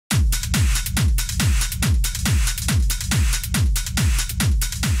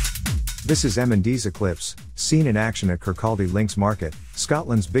This is M&D's Eclipse, seen in action at Kirkcaldy Links Market,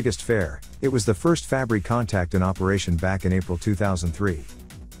 Scotland's biggest fair. It was the first Fabbri Contact in operation back in April 2003.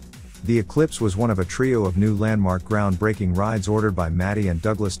 The Eclipse was one of a trio of new landmark groundbreaking rides ordered by Matty and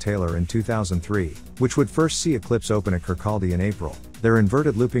Douglas Taylor in 2003, which would first see Eclipse open at Kirkcaldy in April, their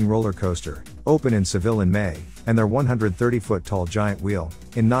inverted looping roller coaster, open in Seville in May, and their 130-foot tall giant wheel,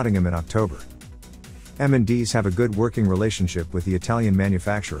 in Nottingham in October. M&Ds have a good working relationship with the Italian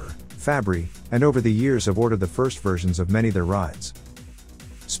manufacturer, Fabbri, and over the years have ordered the first versions of many of their rides.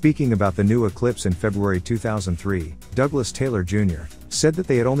 Speaking about the new Eclipse in February 2003, Douglas Taylor Jr. said that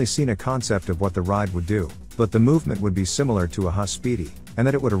they had only seen a concept of what the ride would do, but the movement would be similar to a Huss Speedy, and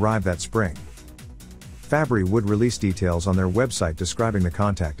that it would arrive that spring. Fabbri would release details on their website describing the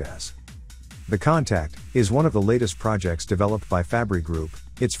Contact as. The Contact is one of the latest projects developed by Fabbri Group.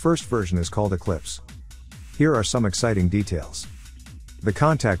 Its first version is called Eclipse. Here are some exciting details. The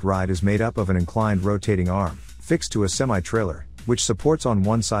Contact ride is made up of an inclined rotating arm, fixed to a semi-trailer, which supports on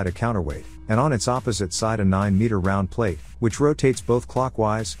one side a counterweight, and on its opposite side a 9-meter round plate, which rotates both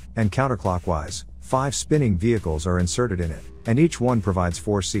clockwise and counterclockwise. 5 spinning vehicles are inserted in it, and each one provides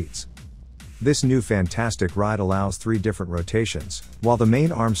 4 seats. This new fantastic ride allows 3 different rotations. While the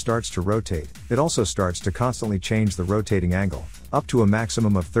main arm starts to rotate, it also starts to constantly change the rotating angle, up to a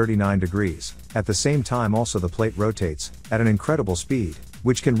maximum of 39 degrees. At the same time also the plate rotates, at an incredible speed,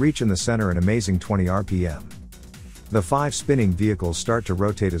 which can reach in the center an amazing 20 rpm. The 5 spinning vehicles start to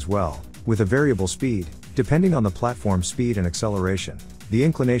rotate as well, with a variable speed, depending on the platform speed and acceleration, the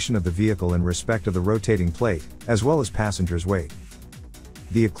inclination of the vehicle in respect of the rotating plate, as well as passengers' weight.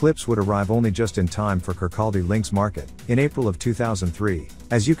 The Eclipse would arrive only just in time for Kirkcaldy Links Market, in April of 2003,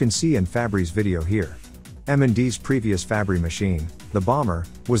 as you can see in Fabbri's video here. M&D's previous Fabbri machine, the Bomber,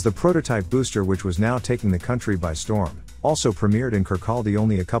 was the prototype booster which was now taking the country by storm, also premiered in Kirkcaldy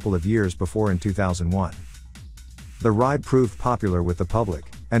only a couple of years before in 2001. The ride proved popular with the public,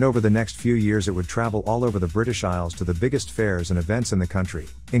 and over the next few years it would travel all over the British Isles to the biggest fairs and events in the country,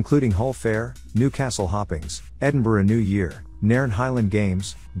 including Hull Fair, Newcastle Hoppings, Edinburgh New Year, Nairn Highland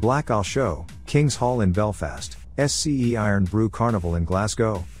Games, Black Isle Show, King's Hall in Belfast, SCE Iron Brew Carnival in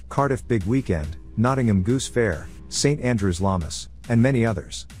Glasgow, Cardiff Big Weekend, Nottingham Goose Fair, St Andrews Lammas, and many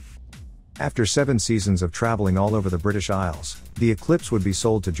others. After 7 seasons of traveling all over the British Isles, the Eclipse would be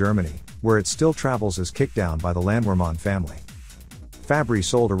sold to Germany, where it still travels as Kickdown by the Landwehrmann family. Fabbri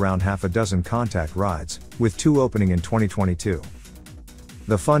sold around half a dozen Contact rides, with 2 opening in 2022.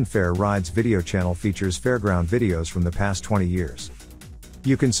 The Fun Fair Rides video channel features fairground videos from the past 20 years.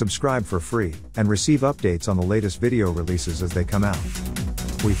 You can subscribe for free, and receive updates on the latest video releases as they come out.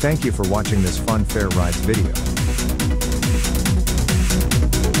 We thank you for watching this Fun Fair Rides video.